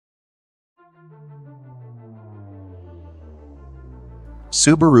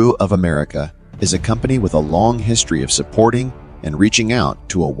Subaru of America is a company with a long history of supporting and reaching out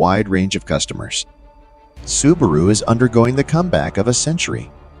to a wide range of customers. Subaru is undergoing the comeback of a century.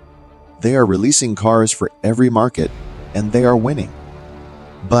 They are releasing cars for every market, and they are winning.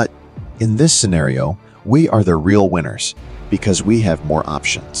 But in this scenario, we are the real winners because we have more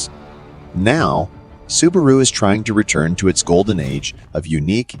options. Now, Subaru is trying to return to its golden age of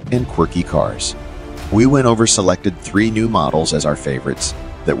unique and quirky cars. We went over selected 3 new models as our favorites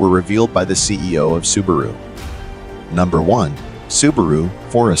that were revealed by the CEO of Subaru. Number 1. Subaru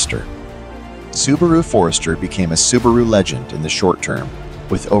Forester. Subaru Forester became a Subaru legend in the short term,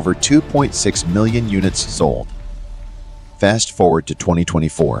 with over 2.6 million units sold. Fast forward to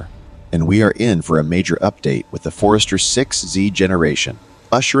 2024, and we are in for a major update with the Forester 6Z generation,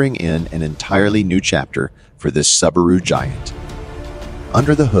 ushering in an entirely new chapter for this Subaru giant.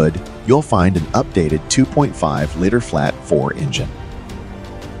 Under the hood, you'll find an updated 2.5-liter flat-4 engine.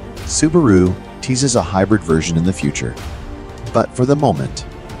 Subaru teases a hybrid version in the future, but for the moment,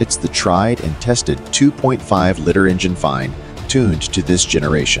 it's the tried and tested 2.5-liter engine fine-tuned to this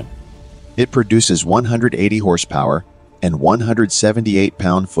generation. It produces 180 horsepower and 178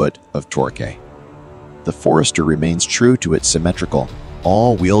 pound-foot of torque. The Forester remains true to its symmetrical,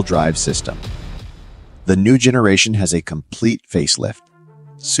 all-wheel drive system. The new generation has a complete facelift.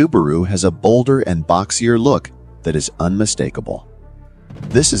 Subaru has a bolder and boxier look that is unmistakable.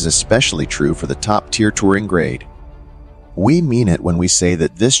 This is especially true for the top-tier touring grade. We mean it when we say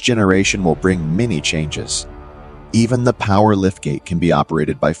that this generation will bring many changes. Even the power liftgate can be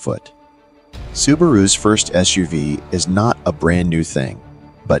operated by foot. Subaru's first SUV is not a brand new thing,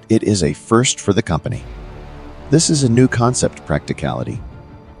 but it is a first for the company. This is a new concept practicality.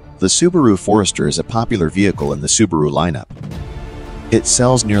 The Subaru Forester is a popular vehicle in the Subaru lineup. It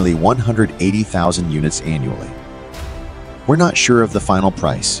sells nearly 180,000 units annually. We're not sure of the final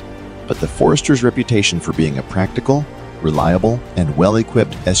price, but the Forester's reputation for being a practical, reliable, and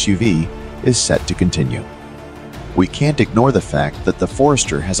well-equipped SUV is set to continue. We can't ignore the fact that the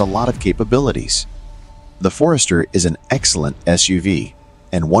Forester has a lot of capabilities. The Forester is an excellent SUV,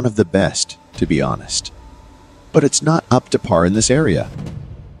 and one of the best, to be honest. But it's not up to par in this area.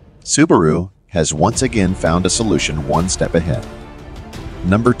 Subaru has once again found a solution one step ahead.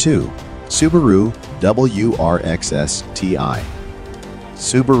 Number 2. Subaru WRXS Ti.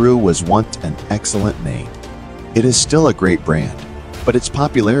 Subaru was once an excellent name. It is still a great brand, but its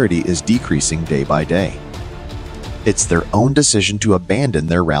popularity is decreasing day by day. It's their own decision to abandon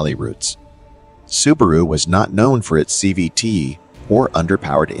their rally roots. Subaru was not known for its CVT or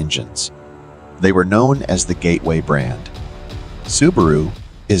underpowered engines. They were known as the gateway brand. Subaru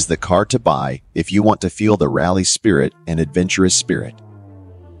is the car to buy if you want to feel the rally spirit and adventurous spirit.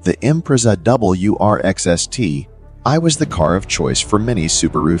 The Impreza WRXS-Ti was the car of choice for many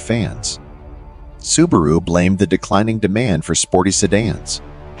Subaru fans. Subaru blamed the declining demand for sporty sedans,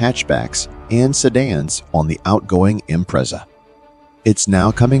 hatchbacks, and sedans on the outgoing Impreza. It's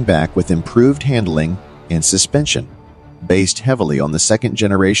now coming back with improved handling and suspension, based heavily on the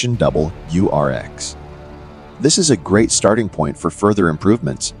second-generation WRX. This is a great starting point for further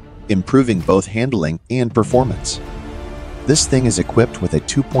improvements, improving both handling and performance. This thing is equipped with a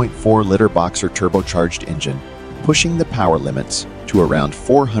 2.4-liter Boxer turbocharged engine, pushing the power limits to around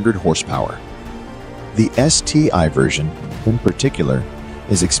 400 horsepower. The STI version, in particular,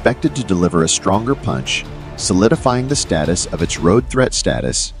 is expected to deliver a stronger punch, solidifying the status of its road threat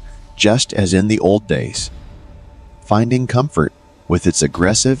status, just as in the old days. Finding comfort with its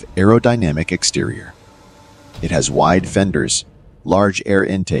aggressive aerodynamic exterior. It has wide fenders, large air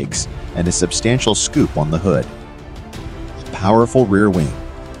intakes, and a substantial scoop on the hood. Powerful rear wing,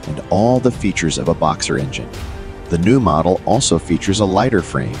 and all the features of a Boxer engine. The new model also features a lighter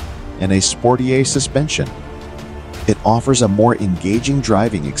frame and a sportier suspension. It offers a more engaging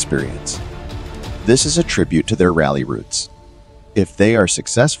driving experience. This is a tribute to their rally roots. If they are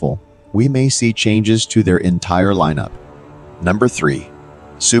successful, we may see changes to their entire lineup. Number 3.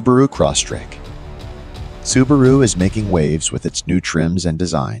 Subaru Crosstrek. Subaru is making waves with its new trims and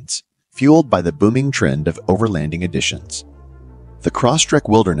designs, fueled by the booming trend of overlanding editions. The Crosstrek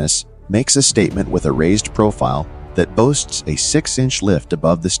Wilderness makes a statement with a raised profile that boasts a 6-inch lift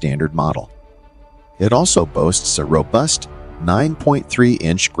above the standard model. It also boasts a robust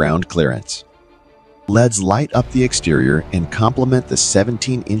 9.3-inch ground clearance. LEDs light up the exterior and complement the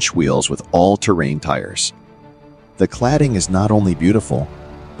 17-inch wheels with all-terrain tires. The cladding is not only beautiful,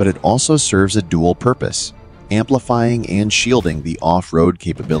 but it also serves a dual purpose, amplifying and shielding the off-road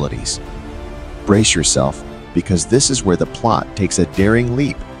capabilities. Brace yourself, because this is where the plot takes a daring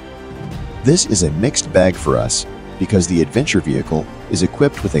leap. This is a mixed bag for us because the adventure vehicle is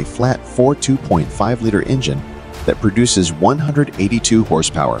equipped with a flat 2.5-liter engine that produces 182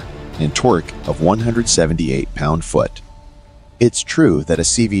 horsepower and torque of 178 pound-foot. It's true that a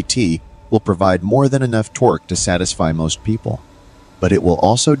CVT will provide more than enough torque to satisfy most people, but it will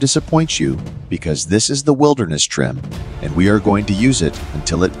also disappoint you because this is the wilderness trim and we are going to use it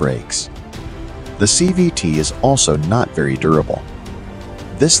until it breaks. The CVT is also not very durable.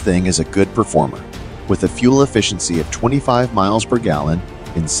 This thing is a good performer, with a fuel efficiency of 25 miles per gallon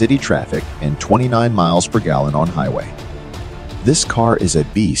in city traffic and 29 miles per gallon on highway. This car is a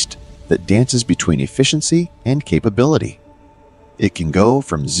beast that dances between efficiency and capability. It can go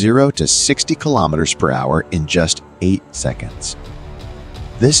from 0 to 60 kilometers per hour in just 8 seconds.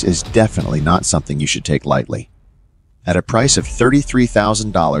 This is definitely not something you should take lightly. At a price of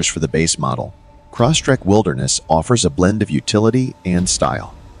 $33,000 for the base model, Crosstrek Wilderness offers a blend of utility and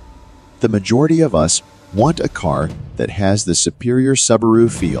style. The majority of us want a car that has the superior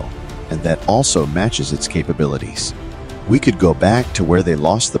Subaru feel and that also matches its capabilities. We could go back to where they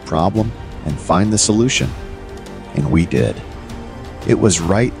lost the problem and find the solution. And we did. It was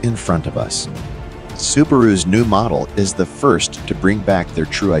right in front of us. Subaru's new model is the first to bring back their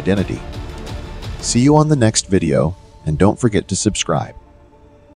true identity. See you on the next video, and don't forget to subscribe.